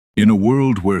In a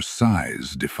world where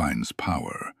size defines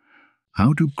power,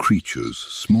 how do creatures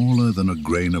smaller than a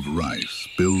grain of rice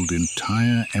build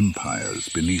entire empires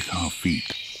beneath our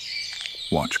feet?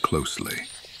 Watch closely,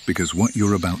 because what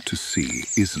you're about to see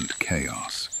isn't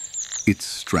chaos. It's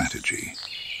strategy.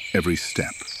 Every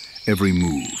step, every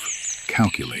move,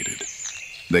 calculated.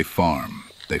 They farm,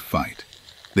 they fight.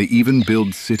 They even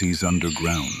build cities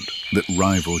underground that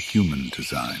rival human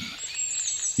design.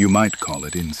 You might call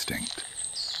it instinct.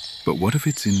 But what if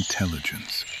it's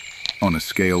intelligence, on a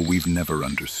scale we've never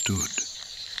understood?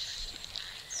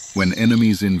 When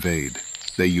enemies invade,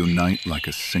 they unite like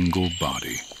a single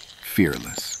body,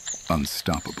 fearless,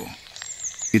 unstoppable.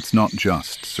 It's not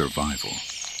just survival,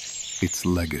 it's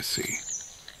legacy.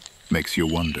 Makes you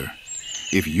wonder,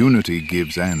 if unity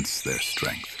gives ants their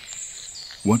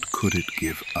strength, what could it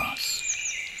give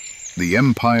us? The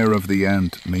empire of the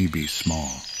ant may be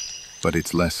small, but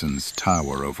its lessons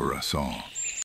tower over us all.